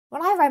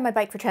When I ride my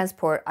bike for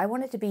transport, I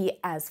want it to be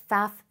as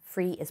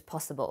faff-free as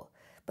possible.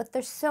 But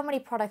there's so many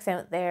products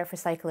out there for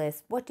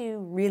cyclists, what do you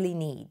really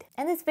need?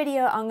 In this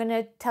video, I'm going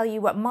to tell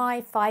you what my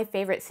 5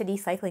 favorite city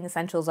cycling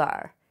essentials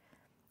are.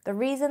 The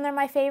reason they're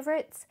my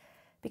favorites?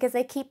 Because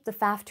they keep the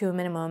faff to a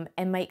minimum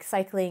and make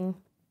cycling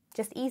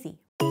just easy.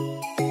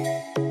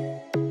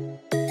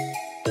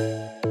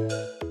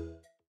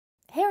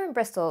 Here in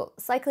Bristol,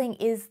 cycling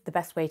is the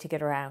best way to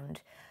get around.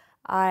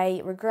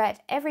 I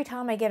regret every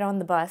time I get on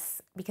the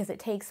bus because it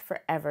takes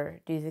forever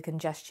due to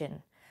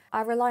congestion.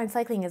 I rely on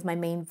cycling as my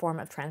main form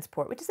of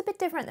transport, which is a bit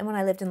different than when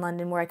I lived in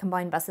London, where I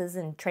combined buses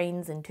and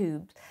trains and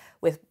tubes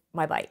with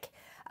my bike.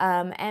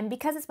 And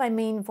because it's my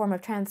main form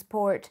of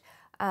transport,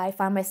 I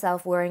find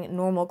myself wearing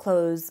normal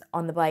clothes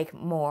on the bike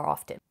more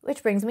often.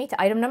 Which brings me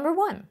to item number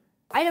 1.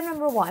 Item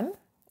number 1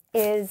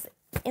 is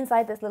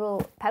inside this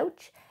little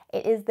pouch.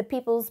 It is the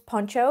People's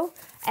Poncho,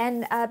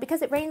 and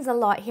because it rains a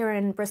lot here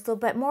in Bristol,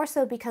 but more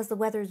so because the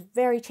weather is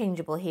very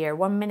changeable here.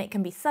 One minute it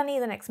can be sunny,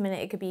 the next minute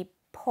it could be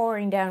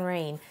pouring down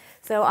rain.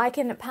 So I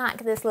can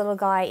pack this little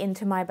guy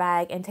into my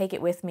bag and take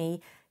it with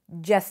me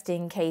just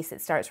in case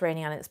it starts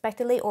raining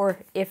unexpectedly or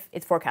if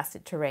it's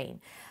forecasted to rain.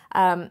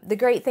 The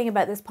great thing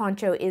about this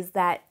poncho is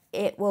that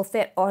it will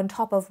fit on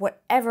top of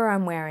whatever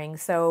I'm wearing.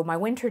 So my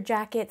winter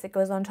jackets, it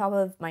goes on top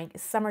of my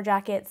summer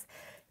jackets,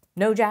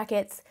 no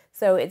jackets.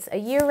 So it's a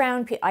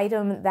year-round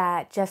item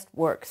that just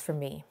works for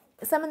me.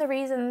 Some of the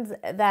reasons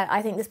that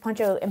I think this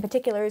poncho in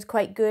particular is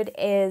quite good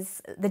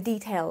is the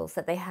details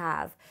that they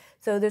have.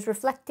 So there's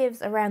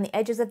reflectives around the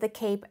edges of the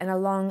cape and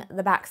along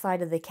the back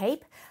side of the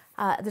cape.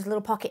 There's a little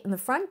pocket in the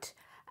front.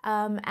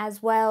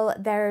 As well,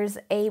 there's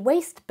a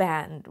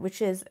waistband,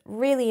 which is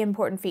really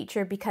important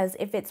feature because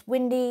if it's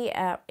windy,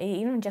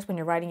 even just when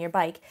you're riding your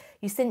bike,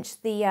 you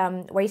cinch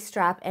the waist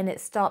strap and it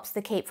stops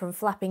the cape from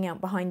flapping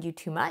out behind you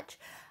too much.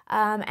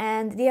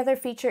 And the other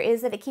feature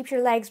is that it keeps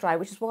your legs dry,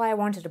 which is why I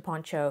wanted a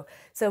poncho.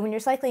 So when you're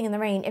cycling in the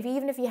rain,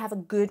 even if you have a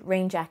good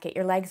rain jacket,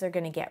 your legs are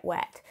going to get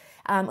wet.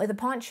 With a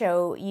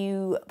poncho,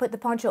 you put the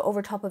poncho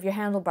over top of your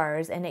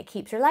handlebars and it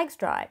keeps your legs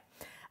dry.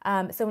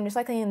 So when you're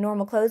cycling in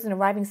normal clothes and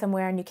arriving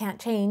somewhere and you can't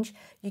change,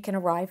 you can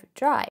arrive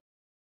dry.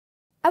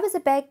 I was a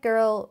bag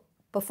girl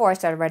before I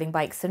started riding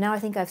bikes, so now I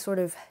think I've sort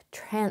of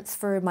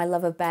transferred my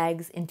love of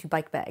bags into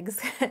bike bags.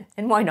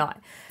 And why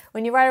not?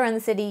 When you ride around the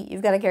city,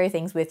 you've got to carry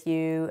things with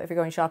you. If you're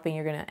going shopping,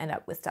 you're going to end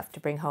up with stuff to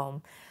bring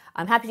home.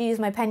 I'm happy to use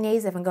my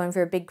panniers if I'm going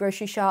for a big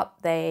grocery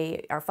shop.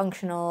 They are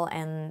functional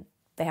and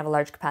they have a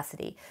large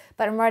capacity.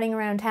 But I'm riding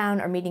around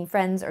town or meeting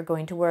friends or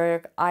going to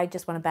work, I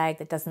just want a bag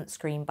that doesn't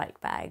scream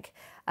bike bag.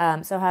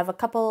 So I have a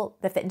couple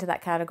that fit into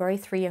that category.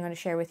 3 I'm going to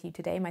share with you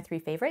today, my 3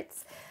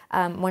 favorites.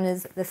 One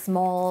is the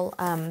small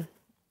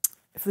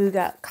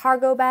Fuga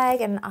cargo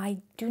bag, and I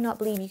do not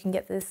believe you can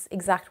get this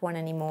exact one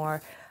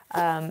anymore.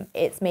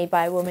 It's made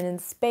by a woman in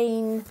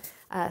Spain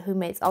who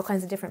makes all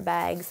kinds of different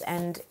bags,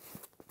 and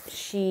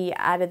she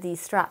added these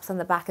straps on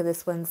the back of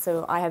this one,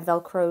 so I have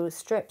Velcro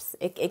strips.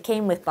 It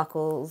came with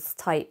buckles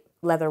type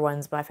leather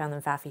ones, but I found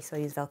them faffy, so I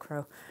used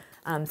Velcro.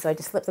 So I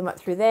just slip them up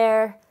through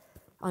there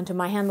onto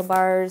my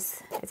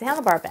handlebars. It's a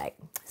handlebar bag.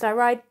 So I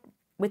ride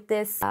with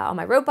this on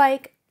my road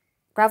bike,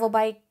 gravel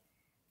bike,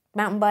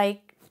 mountain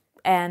bike,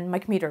 and my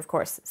commuter, of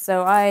course.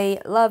 So I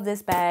love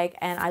this bag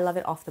and I love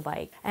it off the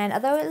bike. And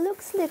although it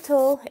looks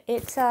little,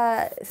 it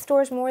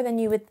stores more than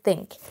you would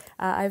think.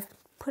 I've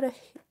put an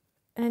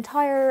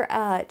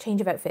entire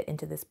change of outfit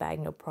into this bag,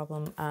 no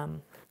problem,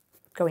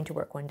 going to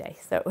work one day.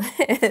 So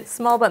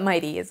small but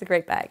mighty, it's a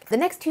great bag. The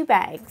next 2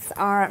 bags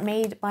are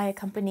made by a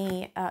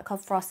company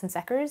called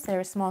Frost+Sekers.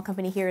 They're a small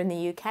company here in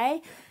the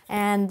UK,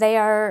 and they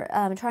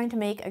are trying to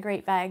make a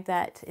great bag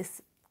that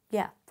is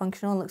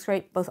functional and looks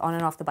great both on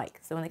and off the bike.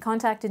 So when they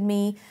contacted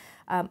me,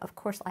 of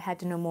course I had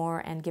to know more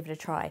and give it a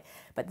try.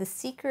 But the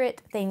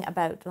secret thing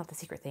about, not the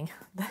secret thing,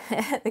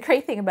 the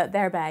great thing about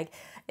their bag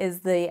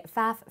is the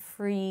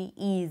faff-free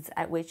ease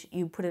at which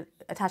you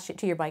attach it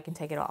to your bike and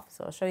take it off.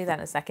 So I'll show you that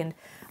in a second.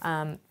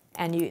 And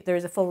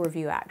there's a full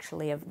review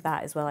actually of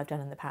that as well I've done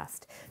in the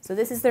past. So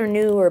this is their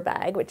newer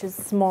bag, which is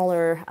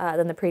smaller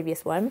than the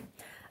previous one.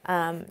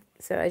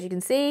 So as you can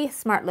see,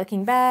 smart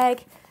looking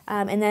bag.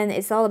 And then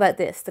it's all about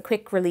this, the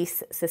quick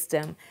release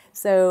system.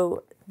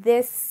 So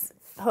this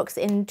hooks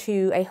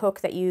into a hook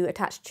that you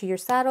attach to your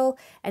saddle,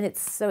 and it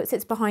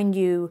sits behind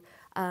you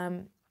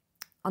on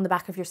the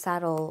back of your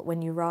saddle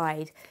when you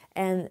ride.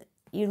 And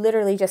you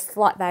literally just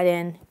slot that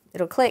in,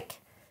 it'll click,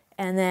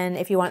 and then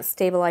if you want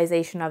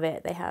stabilization of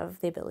it, they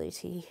have the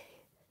ability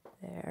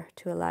there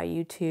to allow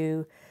you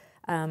to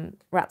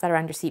wrap that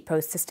around your seat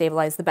post to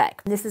stabilize the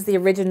bag. This is the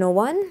original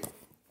one.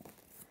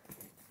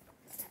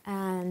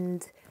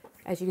 And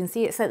as you can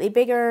see, it's slightly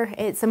bigger.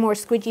 It's a more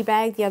squidgy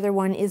bag. The other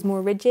one is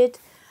more rigid.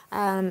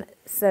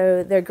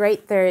 So they're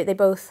great. They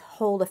both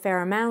hold a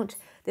fair amount.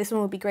 This one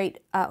will be great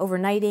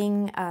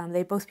overnighting.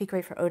 They both be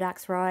great for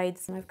Odax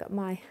rides. And I've got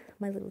my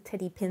little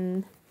teddy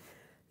pin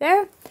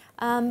there.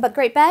 But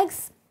great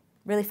bags,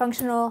 really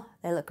functional.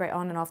 They look great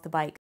on and off the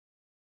bike.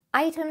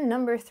 Item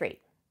number 3.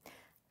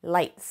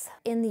 Lights.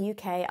 In the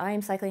UK, I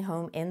am cycling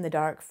home in the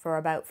dark for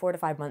about 4 to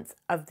 5 months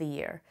of the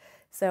year.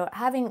 So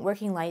having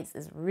working lights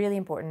is really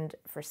important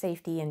for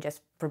safety and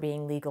just for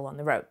being legal on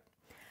the road.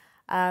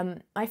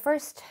 My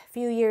first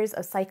few years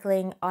of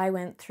cycling, I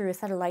went through a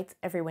set of lights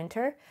every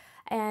winter,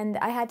 and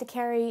I had to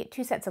carry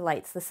 2 sets of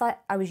lights, the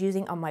set I was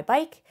using on my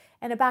bike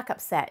and a backup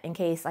set in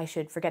case I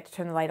should forget to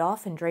turn the light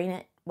off and drain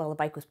it while the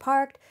bike was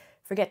parked,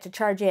 forget to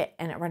charge it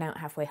and it run out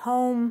halfway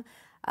home,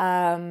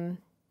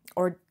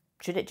 or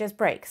should it just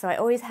break. So I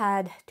always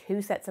had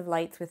 2 sets of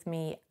lights with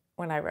me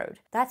when I rode.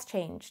 That's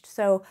changed.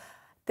 So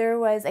there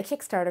was a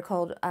Kickstarter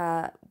called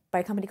by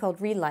a company called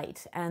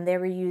Reelight, and they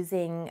were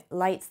using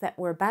lights that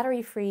were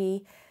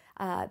battery-free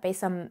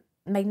based on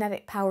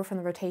magnetic power from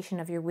the rotation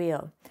of your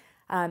wheel.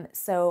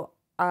 So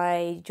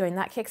I joined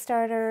that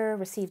Kickstarter,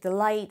 received the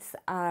lights.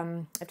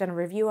 I've done a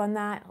review on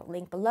that, I'll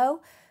link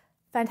below.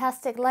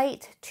 Fantastic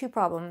light, 2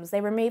 problems.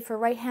 They were made for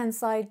right-hand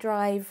side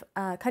drive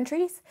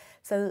countries.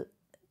 So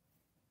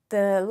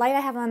the light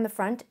I have on the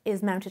front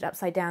is mounted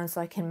upside down so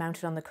I can mount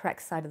it on the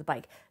correct side of the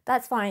bike.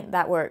 That's fine,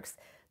 that works.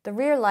 The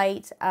rear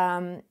light,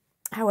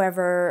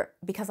 however,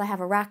 because I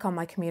have a rack on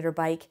my commuter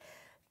bike,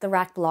 the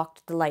rack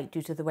blocked the light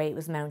due to the way it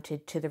was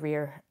mounted to the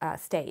rear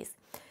stays.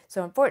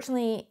 So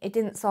unfortunately, it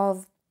didn't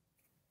solve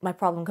my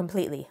problem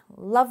completely.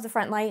 Love the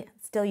front light,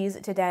 still use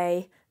it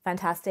today.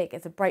 Fantastic,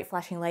 it's a bright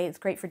flashing light, it's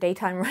great for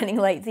daytime running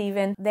lights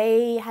even.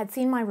 They had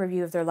seen my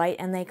review of their light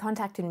and they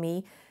contacted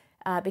me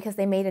because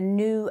they made a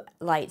new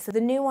light. So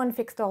the new one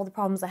fixed all the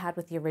problems I had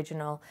with the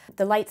original.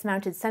 The light's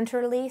mounted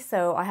centrally,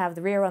 so I have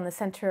the rear on the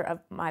center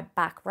of my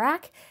back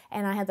rack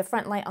and I had the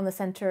front light on the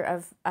center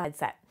of a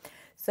headset.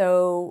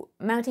 So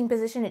mounting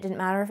position, it didn't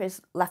matter if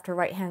it's left or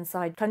right hand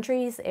side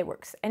countries, it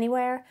works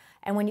anywhere.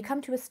 And when you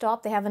come to a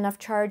stop, they have enough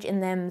charge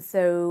in them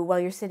so while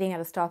you're sitting at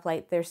a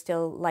stoplight, there's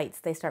still lights,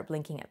 they start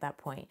blinking at that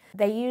point.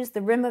 They use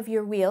the rim of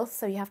your wheel,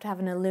 so you have to have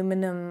an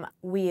aluminum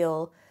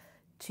wheel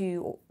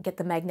to get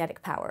the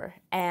magnetic power.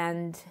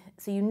 And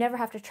so you never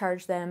have to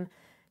charge them.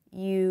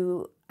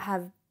 You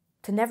have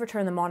to never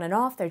turn them on and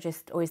off. They're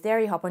just always there.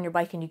 You hop on your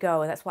bike and you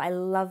go. And that's why I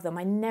love them.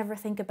 I never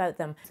think about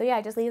them. So yeah,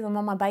 I just leave them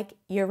on my bike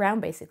year round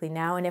basically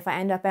now. And if I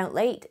end up out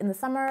late in the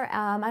summer,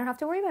 I don't have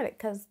to worry about it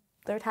because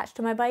they're attached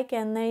to my bike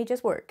and they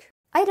just work.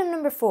 Item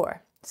number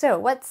 4. So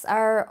what's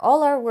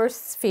all our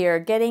worst fear?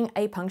 Getting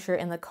a puncture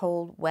in the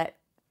cold, wet,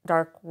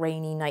 dark,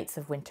 rainy nights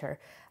of winter.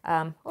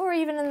 Or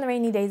even in the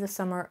rainy days of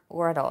summer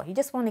or at all. You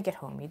just want to get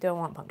home. You don't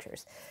want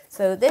punctures.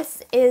 So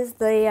this is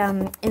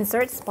the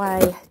inserts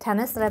by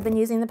Tannus that I've been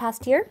using the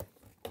past year.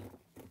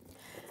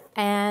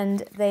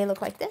 And they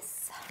look like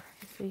this,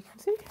 so you can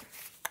see.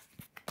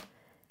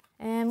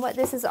 And what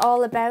this is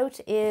all about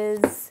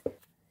is,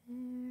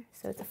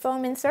 so it's a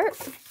foam insert.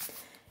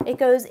 It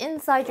goes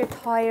inside your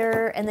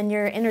tire and then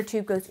your inner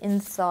tube goes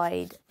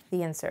inside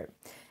the insert.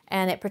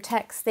 And it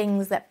protects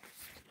things that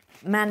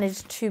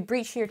manage to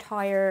breach your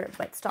tire,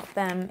 but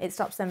it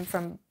stops them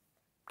from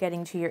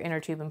getting to your inner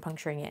tube and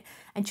puncturing it.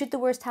 And should the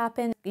worst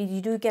happen,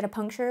 you do get a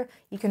puncture,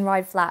 you can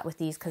ride flat with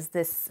these because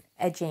this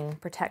edging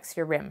protects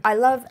your rim. I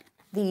love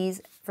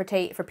these for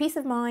peace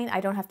of mind.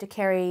 I don't have to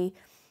carry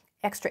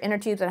extra inner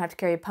tubes, I don't have to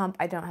carry a pump,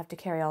 I don't have to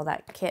carry all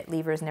that kit,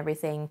 levers and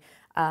everything,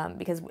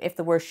 because if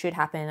the worst should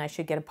happen, I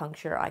should get a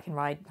puncture, I can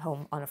ride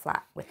home on a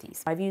flat with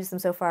these. I've used them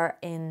so far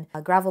in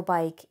a gravel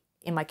bike,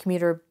 in my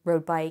commuter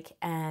road bike,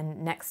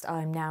 and next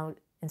I'm now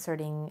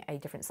inserting a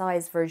different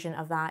size version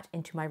of that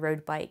into my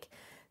road bike.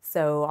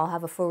 So I'll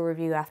have a full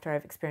review after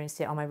I've experienced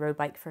it on my road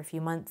bike for a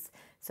few months,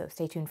 so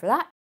stay tuned for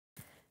that.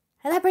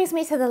 And that brings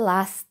me to the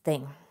last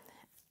thing,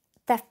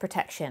 theft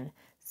protection.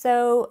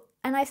 So,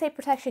 and I say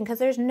protection because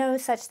there's no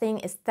such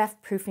thing as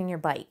theft-proofing your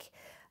bike.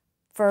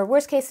 For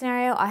worst case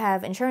scenario, I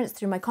have insurance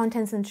through my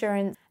contents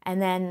insurance,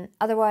 and then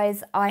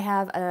otherwise I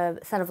have a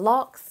set of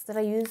locks that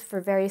I use for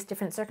various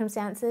different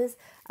circumstances.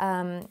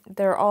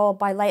 They're all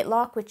by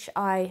Litelok, which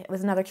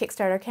was another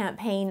Kickstarter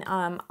campaign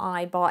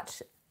I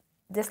bought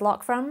this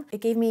lock from. It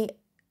gave me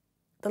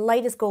the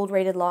lightest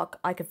gold-rated lock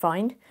I could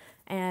find,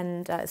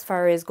 and as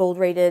far as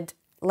gold-rated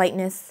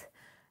lightness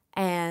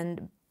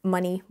and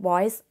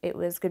money-wise, it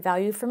was good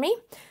value for me.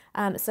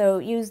 So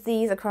use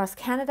these across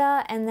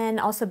Canada, and then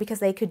also because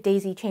they could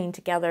daisy chain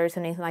together,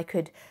 so Nathan and I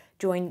could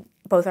join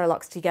both our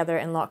locks together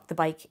and lock the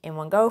bike in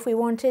one go if we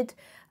wanted.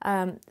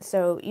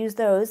 So use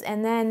those,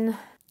 and then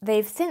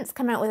they've since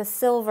come out with a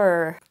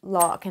silver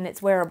lock and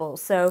it's wearable.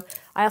 So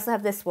I also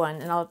have this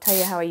one, and I'll tell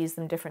you how I use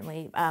them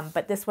differently.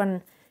 But this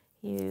one,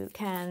 you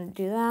can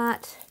do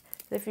that,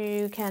 if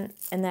you can,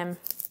 and then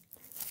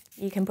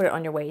you can put it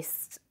on your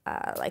waist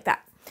like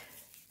that.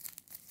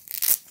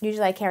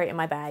 Usually I carry it in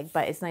my bag,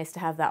 but it's nice to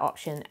have that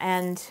option.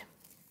 And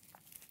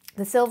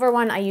the silver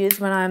one I use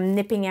when I'm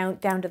nipping out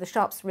down to the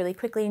shops really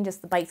quickly and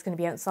just the bike's going to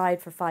be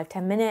outside for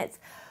 5-10 minutes.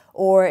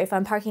 Or if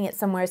I'm parking it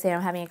somewhere, say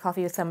I'm having a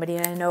coffee with somebody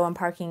and I know I'm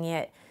parking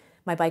it,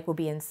 my bike will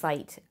be in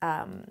sight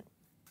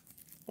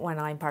when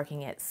I'm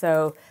parking it.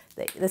 So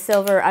the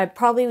silver, I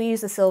probably will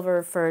use the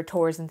silver for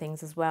tours and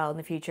things as well in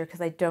the future,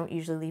 because I don't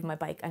usually leave my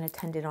bike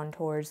unattended on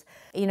tours.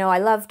 You know, I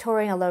love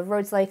touring, I love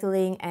road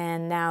cycling,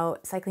 and now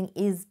cycling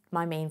is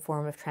my main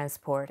form of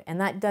transport. And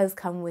that does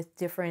come with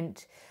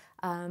different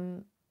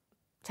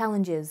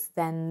challenges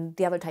than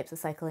the other types of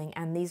cycling.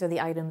 And these are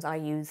the items I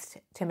used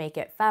to make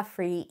it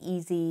faff-free,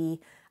 easy,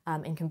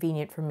 and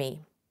convenient for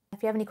me.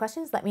 If you have any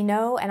questions, let me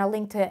know, and I'll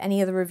link to any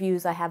of the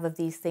reviews I have of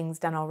these things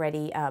done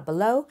already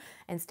below,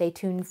 and stay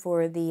tuned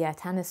for the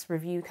Tannus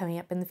review coming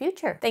up in the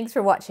future. Thanks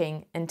for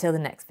watching. Until the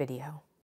next video.